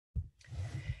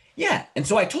Yeah. And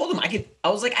so I told him I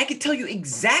was like, I could tell you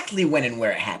exactly when and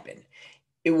where it happened.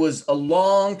 It was a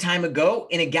long time ago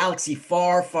in a galaxy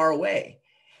far, far away.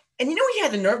 And you know what he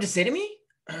had the nerve to say to me?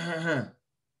 Uh-huh.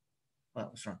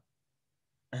 What's wrong?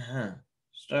 Uh-huh.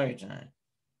 Story time.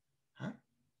 Huh?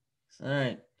 All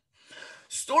right.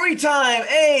 Story time.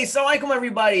 Hey, assalamu alaikum,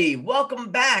 everybody.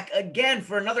 Welcome back again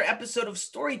for another episode of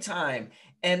Story Time.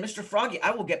 And Mr. Froggy,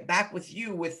 I will get back with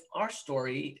you with our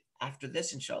story after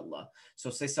this, inshallah.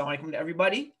 So say assalamu alaikum to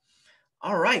everybody.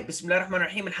 All right. Bismillah ar-Rahman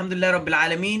ar-Rahim. Alhamdulillah Rabbil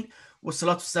Alameen. Wa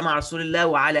salatu wassalamu ala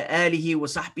Rasulillah wa ala alihi wa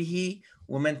sahbihi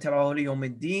wa man tabi'ahu li yawm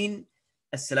ad-din.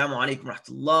 Assalamu alaikum wa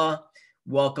rahmatullah.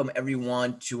 Welcome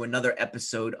everyone to another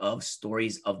episode of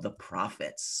Stories of the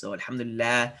Prophets. So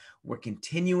alhamdulillah, we're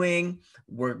continuing.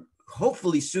 We're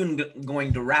hopefully soon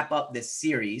going to wrap up this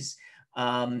series.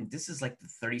 This is like the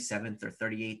 37th or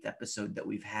 38th episode that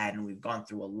we've had, and we've gone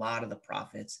through a lot of the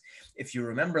prophets. If you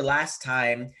remember last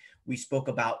time, we spoke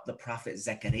about the prophet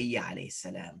Zakaria alayhi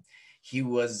salam. He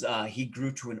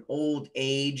grew to an old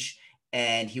age,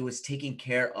 and he was taking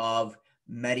care of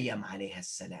Maryam alayhi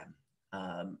salam.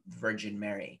 Virgin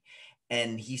Mary,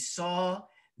 and he saw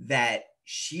that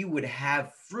she would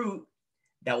have fruit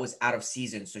that was out of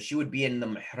season. So she would be in the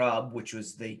mihrab, which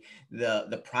was the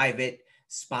private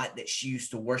spot that she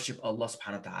used to worship Allah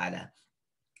subhanahu wa ta'ala.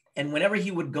 And whenever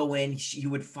he would go in, he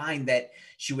would find that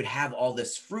she would have all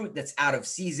this fruit that's out of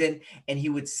season, and he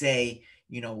would say,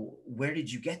 you know, where did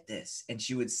you get this? And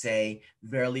she would say,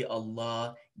 verily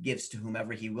Allah gives to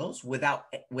whomever he wills without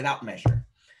measure.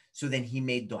 So then he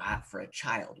made dua for a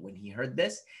child. When he heard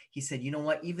this, he said, you know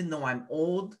what, even though I'm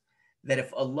old, that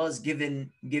if Allah's giving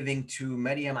to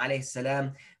Maryam alayhi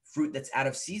salam fruit that's out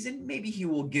of season, maybe he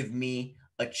will give me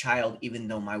a child, even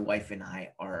though my wife and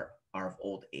I are of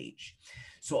old age.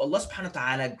 So Allah subhanahu wa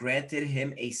ta'ala granted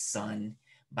him a son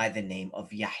by the name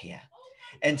of Yahya.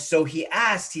 And so he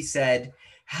said,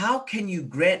 how can you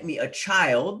grant me a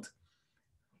child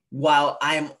while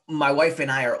my wife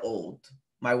and I are old?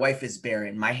 My wife is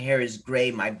barren. My hair is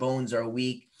gray. My bones are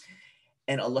weak.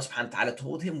 And Allah subhanahu wa ta'ala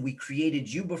told him, we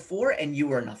created you before and you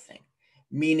were nothing.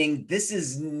 Meaning this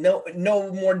is no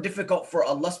more difficult for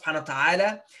Allah subhanahu wa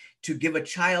ta'ala to give a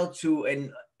child to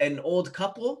an old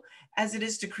couple as it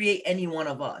is to create any one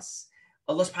of us.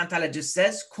 Allah subhanahu wa ta'ala just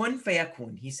says, kun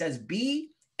fayakun. He says, be,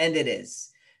 and it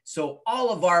is. So all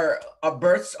of our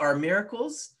births are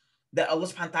miracles that Allah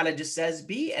subhanahu wa ta'ala just says,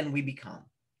 be, and we become.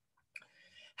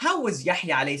 How was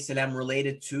Yahya alayhi salam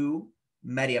related to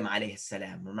Maryam alayhi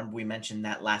salam? Remember, we mentioned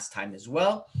that last time as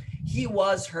well. He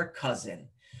was her cousin.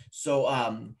 So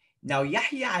now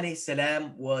Yahya alayhi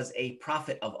salam was a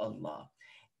prophet of Allah,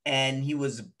 and he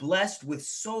was blessed with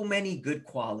so many good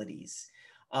qualities.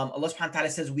 Allah subhanahu wa ta'ala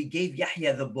says, we gave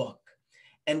Yahya the book,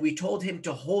 and we told him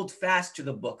to hold fast to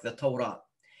the book, the Torah.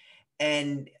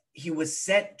 And he was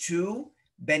sent to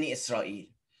Bani Israel.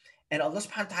 And Allah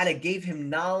subhanahu wa ta'ala gave him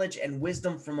knowledge and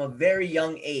wisdom from a very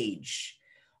young age.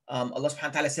 Allah subhanahu wa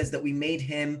ta'ala says that we made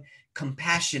him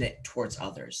compassionate towards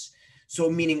others. So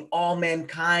meaning all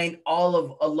mankind, all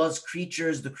of Allah's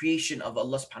creatures, the creation of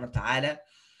Allah subhanahu wa ta'ala,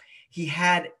 he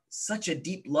had such a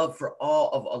deep love for all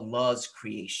of Allah's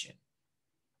creation.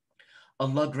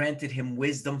 Allah granted him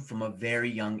wisdom from a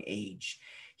very young age.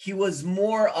 He was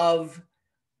more of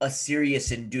a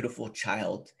serious and dutiful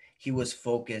child. He was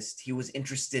focused. He was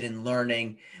interested in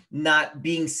learning, not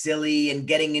being silly and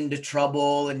getting into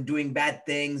trouble and doing bad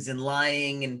things and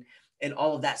lying and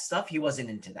all of that stuff. He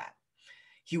wasn't into that.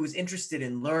 He was interested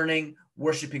in learning,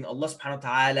 worshiping Allah subhanahu wa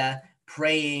ta'ala,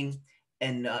 praying,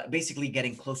 and basically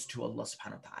getting close to Allah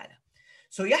subhanahu wa ta'ala.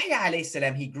 So Yahya alayhi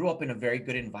salam, he grew up in a very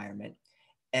good environment,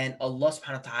 and Allah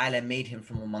subhanahu wa ta'ala made him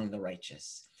from among the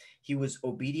righteous. He was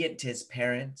obedient to his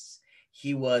parents.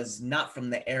 He was not from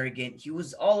the arrogant. He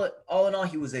was all in all,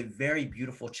 he was a very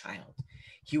beautiful child.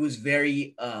 He was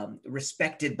very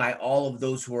respected by all of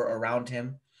those who were around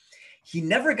him. He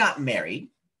never got married.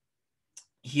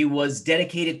 He was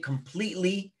dedicated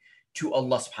completely to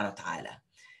Allah subhanahu wa ta'ala.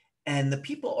 And the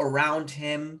people around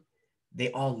him,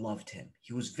 they all loved him.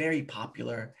 He was very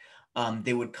popular.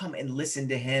 They would come and listen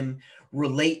to him,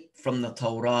 relate from the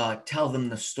Torah, tell them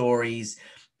the stories,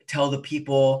 tell the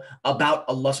people about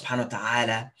Allah subhanahu wa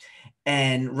ta'ala,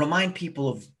 and remind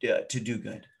people to do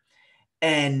good.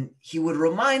 And he would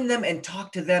remind them and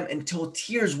talk to them until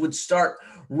tears would start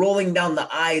rolling down the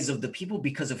eyes of the people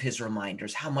because of his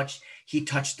reminders, how much he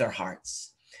touched their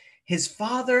hearts. His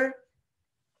father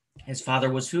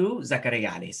was who? Zakaria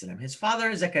alayhi salam. His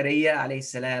father, Zakaria alayhi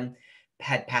salam,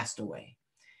 had passed away.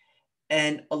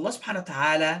 And Allah subhanahu wa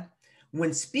ta'ala,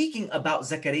 when speaking about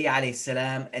Zakaria alayhi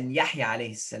salam and Yahya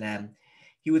alayhi salam,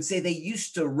 He would say they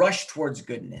used to rush towards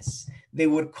goodness. They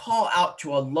would call out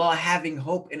to Allah, having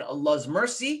hope in Allah's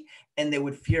mercy, and they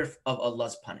would fear of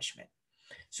Allah's punishment.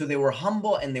 So they were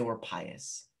humble and they were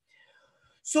pious.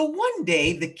 So one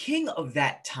day, the king of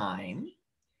that time,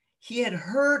 he had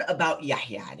heard about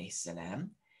Yahya alayhi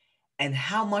salam and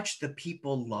how much the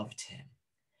people loved him,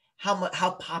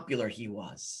 how popular he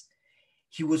was.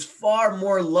 He was far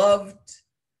more loved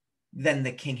than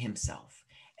the king himself.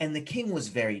 And the king was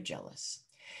very jealous.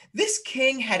 This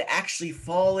king had actually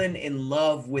fallen in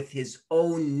love with his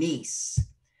own niece,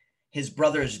 his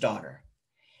brother's daughter.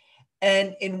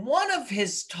 And in one of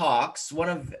his talks, one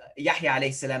of Yahya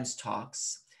alayhi salam's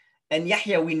talks, and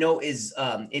Yahya we know is,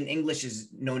 in English is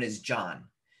known as John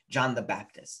the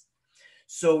Baptist.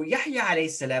 So Yahya alayhi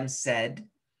salam said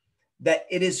that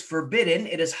it is forbidden,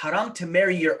 it is haram to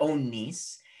marry your own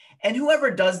niece, and whoever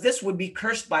does this would be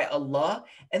cursed by Allah,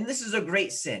 and this is a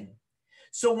great sin.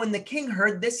 So when the king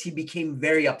heard this, he became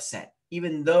very upset,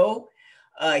 even though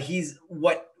he's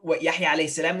what Yahya alayhi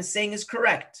salam is saying is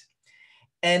correct.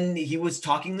 And he was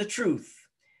talking the truth.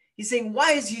 He's saying,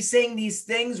 why is he saying these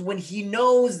things when he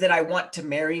knows that I want to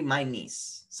marry my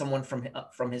niece, someone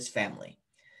from his family?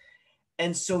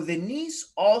 And so the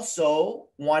niece also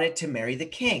wanted to marry the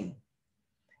king.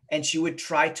 And she would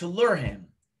try to lure him,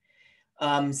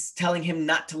 telling him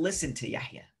not to listen to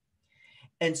Yahya.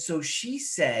 And so she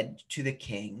said to the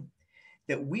king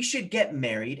that we should get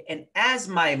married. And as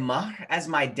my mahr, as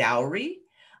my dowry,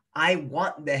 I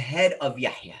want the head of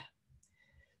Yahya.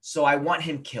 So I want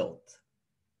him killed.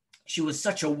 She was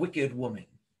such a wicked woman.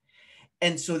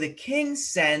 And so the king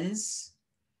sends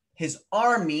his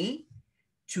army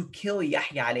to kill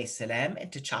Yahya alayhi salam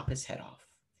and to chop his head off.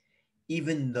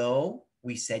 Even though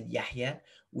we said Yahya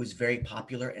was very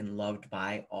popular and loved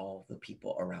by all the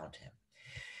people around him.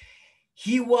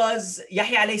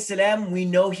 Yahya alayhi salam, we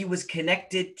know he was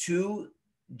connected to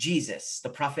Jesus, the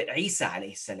Prophet Isa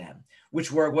alayhi salam,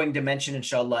 which we're going to mention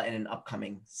inshallah in an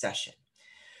upcoming session.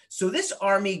 So this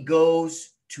army goes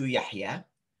to Yahya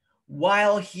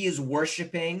while he is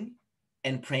worshiping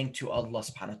and praying to Allah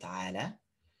subhanahu wa ta'ala,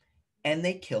 and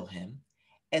they kill him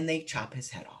and they chop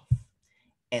his head off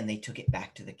and they took it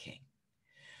back to the king.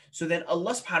 So then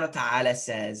Allah subhanahu wa ta'ala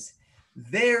says,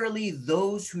 verily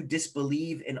those who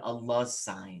disbelieve in Allah's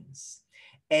signs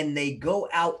and they go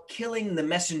out killing the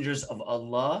messengers of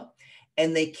Allah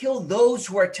and they kill those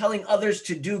who are telling others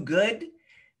to do good,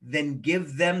 then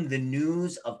give them the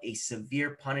news of a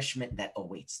severe punishment that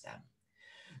awaits them.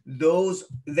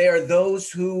 They are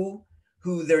those who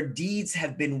their deeds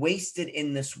have been wasted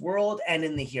in this world and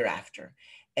in the hereafter.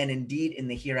 And indeed, in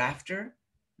the hereafter,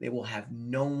 they will have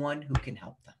no one who can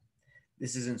help them.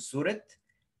 This is in Surah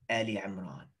Ali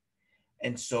Imran.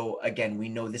 And so again, we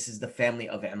know this is the family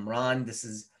of Imran.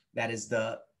 That is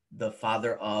the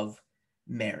father of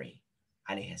Mary,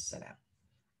 alayhi salam.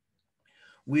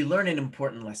 We learn an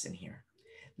important lesson here,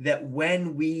 that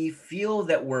when we feel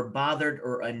that we're bothered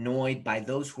or annoyed by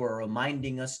those who are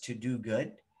reminding us to do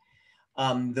good,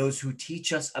 those who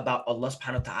teach us about Allah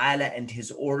subhanahu wa ta'ala and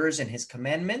his orders and his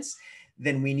commandments,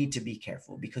 then we need to be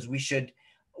careful, because we should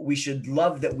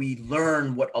love that we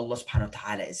learn what Allah subhanahu wa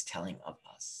ta'ala is telling of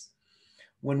us.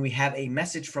 When we have a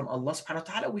message from Allah subhanahu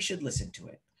wa ta'ala, we should listen to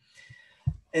it.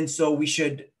 And so we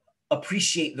should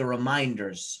appreciate the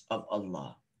reminders of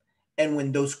Allah. And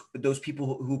when those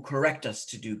people who correct us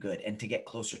to do good and to get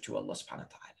closer to Allah subhanahu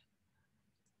wa ta'ala.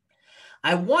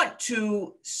 I want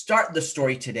to start the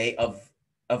story today of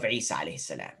Isa alayhi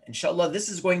salam. Inshallah, this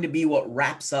is going to be what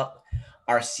wraps up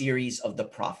our series of the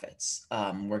prophets.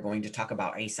 We're going to talk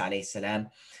about Isa alayhi salam.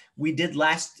 We did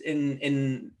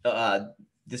in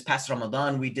this past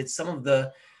Ramadan, we did some of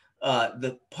the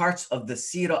parts of the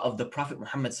seerah of the Prophet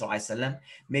Muhammad sallallahu alaihi wasallam.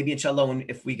 Maybe inshallah,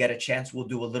 if we get a chance, we'll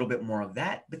do a little bit more of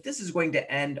that. But this is going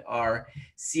to end our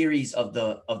series of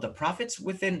the prophets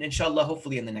within, inshallah,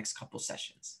 hopefully in the next couple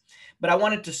sessions. But I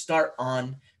wanted to start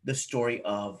on the story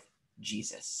of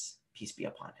Jesus, peace be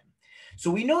upon him. So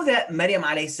we know that Maryam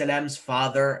alayhi salam's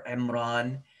father,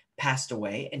 Imran, passed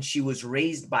away, and she was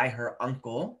raised by her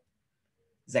uncle,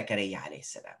 Zakaria alayhi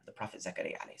salam, the Prophet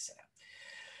Zakaria alayhi salam.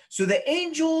 So the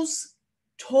angels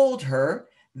told her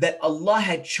that Allah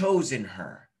had chosen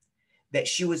her, that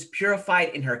she was purified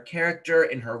in her character,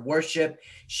 in her worship.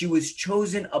 She was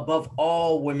chosen above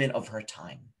all women of her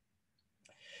time.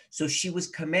 So she was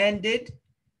commanded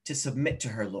to submit to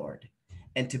her Lord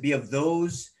and to be of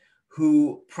those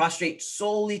who prostrate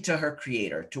solely to her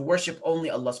creator, to worship only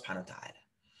Allah subhanahu wa ta'ala.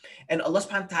 And Allah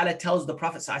subhanahu wa ta'ala tells the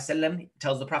Prophet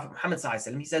tells the Prophet Muhammad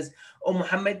he says, "Oh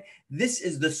Muhammad, this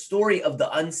is the story of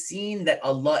the unseen that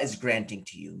Allah is granting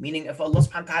to you." Meaning, if Allah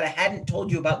subhanahu wa ta'ala hadn't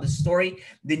told you about this story,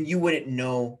 then you wouldn't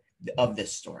know of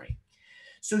this story.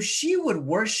 So she would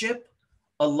worship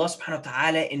Allah subhanahu wa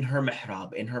ta'ala in her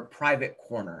mihrab, in her private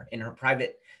corner, in her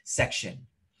private section.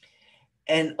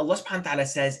 And Allah subhanahu wa ta'ala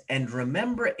says, "And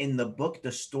remember in the book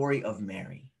the story of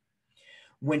Mary,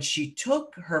 when she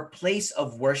took her place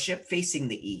of worship facing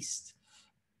the east.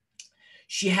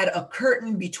 She had a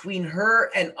curtain between her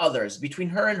and others, between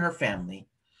her and her family."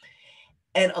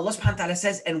 And Allah subhanahu wa ta'ala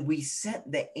says, "And we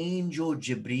sent the angel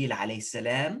Jibreel alayhi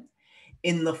salam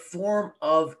in the form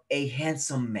of a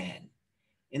handsome man,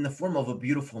 in the form of a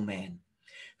beautiful man,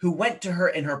 who went to her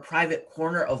in her private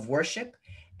corner of worship.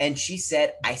 And she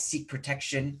said, 'I seek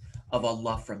protection of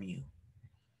Allah from you.'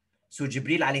 So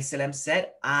Jibreel alayhi salam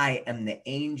said, 'I am the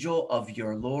angel of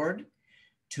your Lord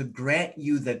to grant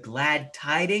you the glad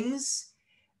tidings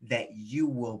that you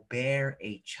will bear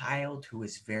a child who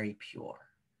is very pure.'"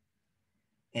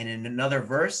 And in another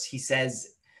verse, he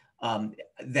says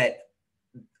that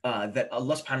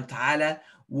Allah subhanahu wa ta'ala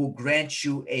will grant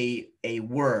you a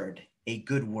word, a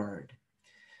good word.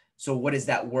 So what is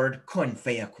that word? Kun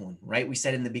fayakun, right? We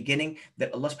said in the beginning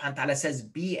that Allah subhanahu wa ta'ala says,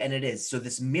 "Be," and it is. So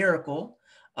this miracle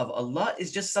of Allah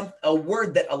is just a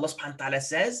word that Allah subhanahu wa ta'ala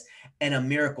says, and a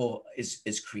miracle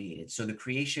is created. So the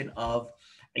creation of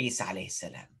Isa alayhi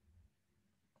salam.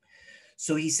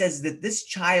 So he says that this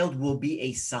child will be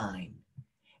a sign,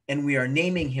 and we are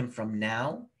naming him from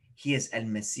now. He is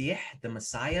Al-Masih, the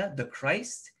Messiah, the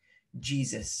Christ,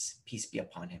 Jesus, peace be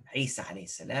upon him, Isa alayhi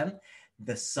salam,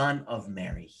 the son of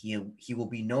Mary. He will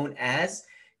be known as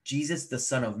Jesus, the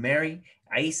son of Mary,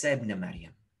 Isa ibn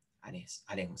Maryam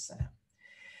alayhi salam.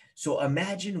 So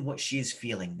imagine what she is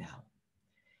feeling now.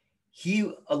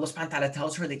 Allah subhanahu wa ta'ala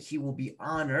tells her that he will be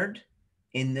honored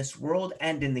in this world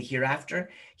and in the hereafter.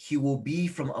 He will be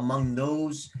from among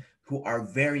those who are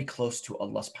very close to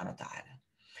Allah subhanahu wa ta'ala.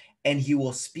 And he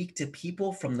will speak to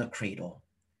people from the cradle,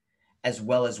 as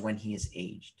well as when he is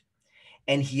aged.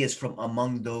 And he is from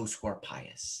among those who are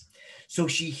pious. So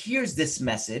she hears this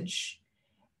message,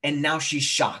 and now she's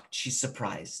shocked. She's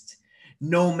surprised.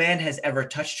 No man has ever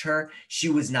touched her. She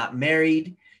was not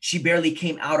married. She barely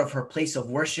came out of her place of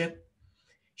worship.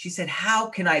 She said, "How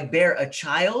can I bear a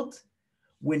child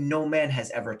when no man has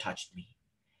ever touched me?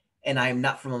 And I am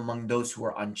not from among those who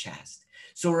are unchaste."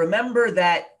 So remember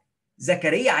that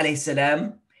Zakaria alayhi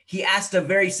salam, he asked a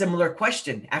very similar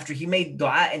question after he made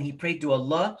dua and he prayed to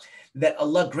Allah that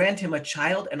Allah grant him a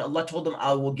child, and Allah told him,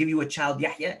 "I will give you a child,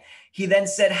 Yahya." He then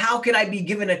said, "How can I be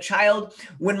given a child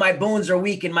when my bones are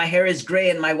weak and my hair is gray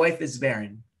and my wife is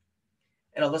barren?"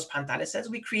 And Allah subhanahu wa ta'ala says,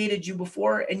 "We created you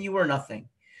before and you were nothing."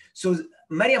 So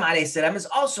Maryam alayhi salam is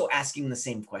also asking the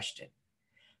same question.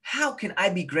 How can I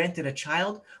be granted a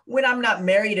child when I'm not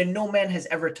married and no man has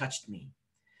ever touched me?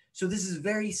 So this is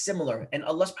very similar. And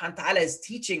Allah subhanahu wa ta'ala is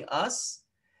teaching us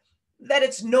that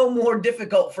it's no more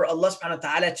difficult for Allah subhanahu wa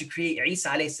ta'ala to create Isa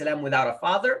alayhi salam without a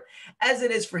father, as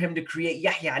it is for him to create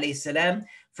Yahya alayhi salam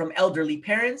from elderly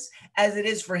parents, as it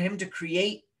is for him to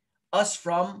create us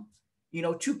from,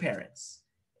 two parents.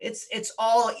 It's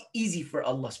all easy for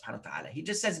Allah subhanahu wa ta'ala. He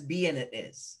just says be, and it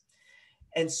is.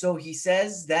 And so he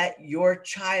says that your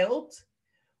child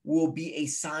will be a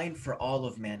sign for all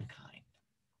of mankind.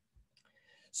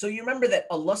 So you remember that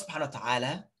Allah subhanahu wa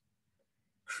ta'ala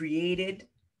created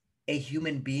a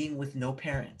human being with no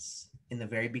parents. In the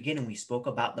very beginning, we spoke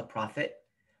about the Prophet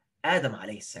Adam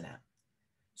alayhi salam.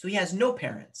 So he has no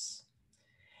parents.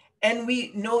 And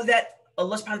we know that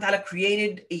Allah subhanahu wa ta'ala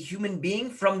created a human being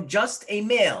from just a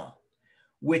male,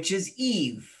 which is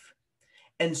Eve.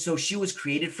 And so she was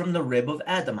created from the rib of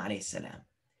Adam alayhi salam.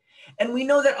 And we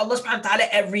know that Allah subhanahu wa ta'ala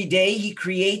every day, he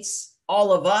creates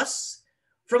all of us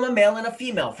from a male and a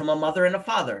female, from a mother and a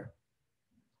father.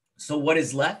 So what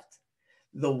is left?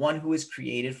 The one who is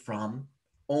created from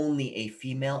only a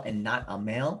female and not a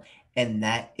male, and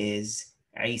that is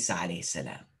Isa alayhi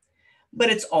salam. But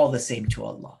it's all the same to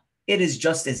Allah. It is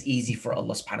just as easy for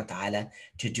Allah subhanahu wa ta'ala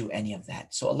to do any of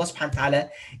that. So Allah subhanahu wa ta'ala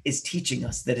is teaching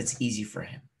us that it's easy for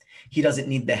him. He doesn't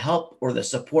need the help or the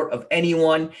support of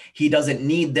anyone. He doesn't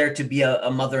need there to be a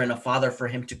mother and a father for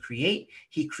him to create.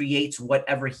 He creates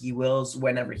whatever he wills,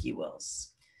 whenever he wills.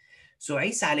 So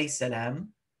Isa alayhi salam,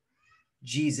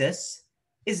 Jesus,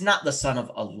 is not the son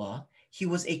of Allah. He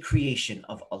was a creation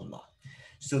of Allah.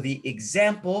 So the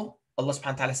example, Allah subhanahu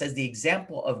wa ta'ala says, the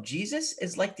example of Jesus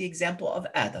is like the example of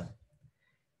Adam.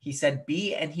 He said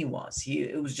be, and he was.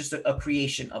 It was just a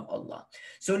creation of Allah.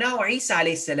 So now Isa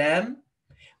alayhi salam,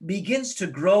 begins to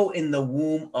grow in the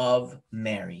womb of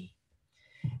Mary.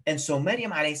 And so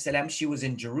Maryam alayhi salam, she was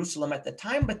in Jerusalem at the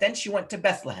time, but then she went to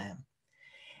Bethlehem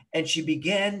and she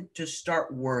began to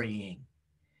start worrying.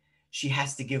 She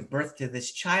has to give birth to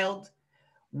this child.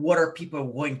 What are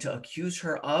people going to accuse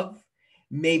her of?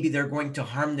 Maybe they're going to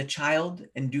harm the child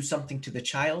and do something to the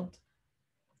child.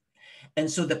 And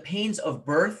so the pains of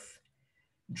birth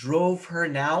drove her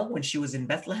now, when she was in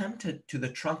Bethlehem, to the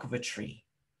trunk of a tree,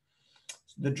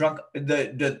 the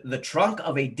trunk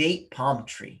of a date palm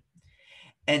tree.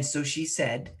 And so she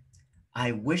said,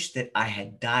 I wish that I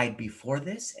had died before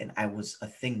this and I was a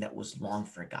thing that was long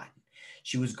forgotten.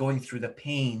 She was going through the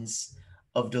pains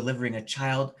of delivering a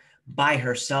child by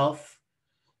herself,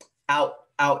 out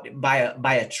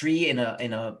by a tree in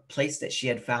a place that she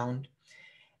had found.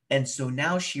 And so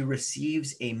now she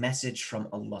receives a message from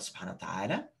Allah subhanahu wa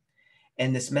ta'ala.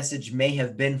 And this message may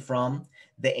have been from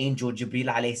the angel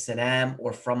Jibril alayhi salam,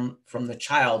 or from the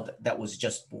child that was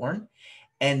just born.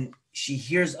 And she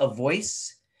hears a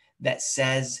voice that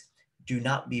says, do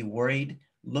not be worried.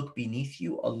 Look beneath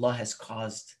you. Allah has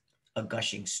caused a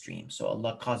gushing stream. So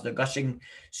Allah caused a gushing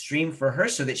stream for her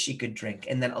so that she could drink.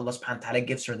 And then Allah subhanahu wa ta'ala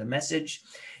gives her the message.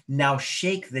 Now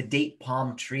shake the date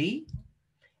palm tree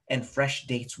and fresh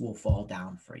dates will fall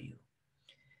down for you.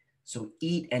 So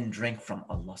eat and drink from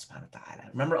Allah subhanahu wa ta'ala.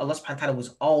 Remember, Allah subhanahu wa ta'ala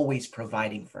was always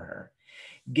providing for her,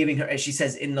 giving her, as she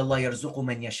says, Inna Allah yarzuqu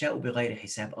man yasha'u bighayri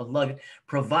hisab. Allah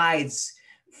provides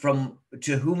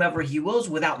to whomever He wills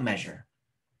without measure.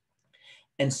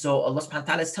 And so Allah subhanahu wa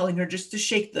ta'ala is telling her just to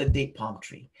shake the date palm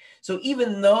tree. So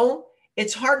even though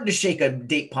it's hard to shake a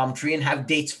date palm tree and have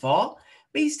dates fall,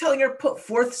 but He's telling her, put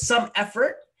forth some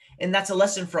effort. And that's a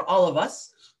lesson for all of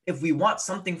us. If we want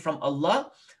something from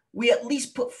Allah, we at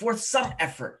least put forth some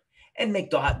effort and make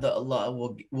dua that Allah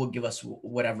will give us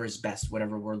whatever is best,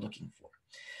 whatever we're looking for.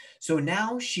 So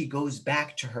now she goes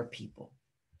back to her people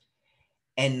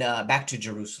and back to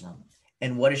Jerusalem.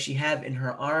 And what does she have in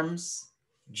her arms?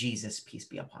 Jesus, peace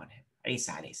be upon him.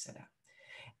 Isa alayhi salam.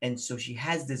 And so she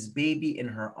has this baby in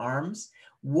her arms.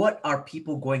 What are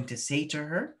people going to say to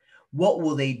her? What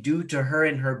will they do to her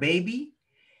and her baby?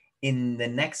 In the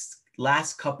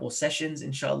last couple sessions,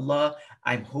 inshallah,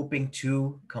 I'm hoping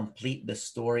to complete the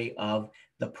story of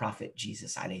the Prophet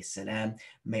Jesus alayhi salam.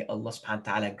 May Allah subhanahu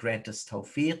wa ta'ala grant us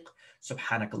tawfiq.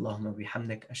 سبحانك اللهم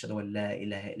وبحمدك أشهد أن لا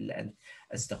إله إلا أنت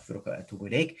أستغفرك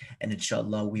وأتوب إليك. And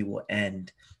inshallah, we will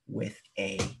end with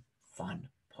a fun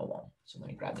poem. So let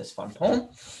me grab this fun poem.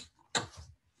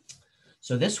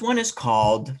 So this one is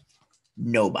called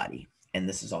Nobody. And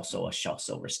this is also a Shel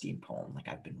Silverstein poem, like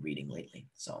I've been reading lately.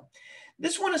 So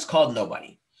this one is called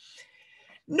Nobody.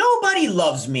 Nobody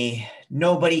loves me.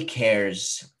 Nobody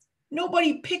cares.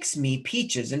 Nobody picks me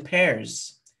peaches and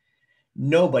pears.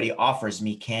 Nobody offers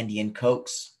me candy and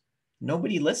cokes.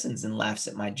 Nobody listens and laughs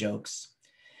at my jokes.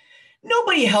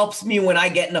 Nobody helps me when I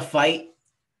get in a fight.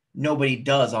 Nobody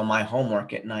does all my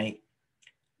homework at night.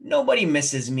 Nobody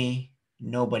misses me.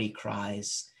 Nobody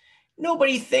cries.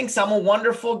 Nobody thinks I'm a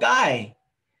wonderful guy.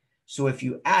 So if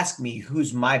you ask me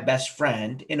who's my best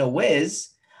friend in a whiz,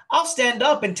 I'll stand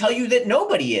up and tell you that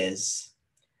nobody is.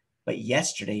 But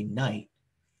yesterday night,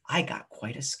 I got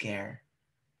quite a scare.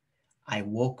 I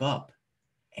woke up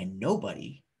and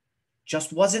nobody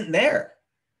just wasn't there.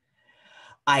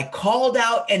 I called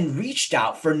out and reached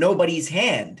out for nobody's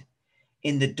hand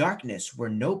in the darkness where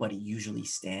nobody usually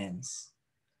stands.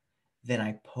 Then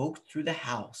I poked through the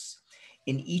house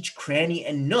in each cranny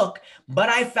and nook, but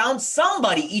I found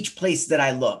somebody each place that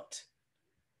I looked.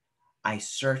 I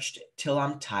searched till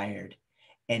I'm tired,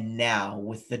 and now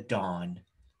with the dawn,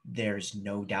 there's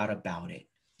no doubt about it.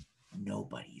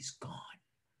 Nobody's gone.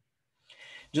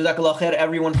 Jazakallah khair,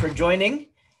 everyone, for joining.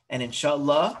 And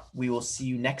inshallah, we will see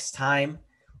you next time.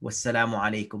 Wassalamu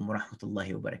alaikum wa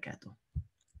rahmatullahi wa barakatuh.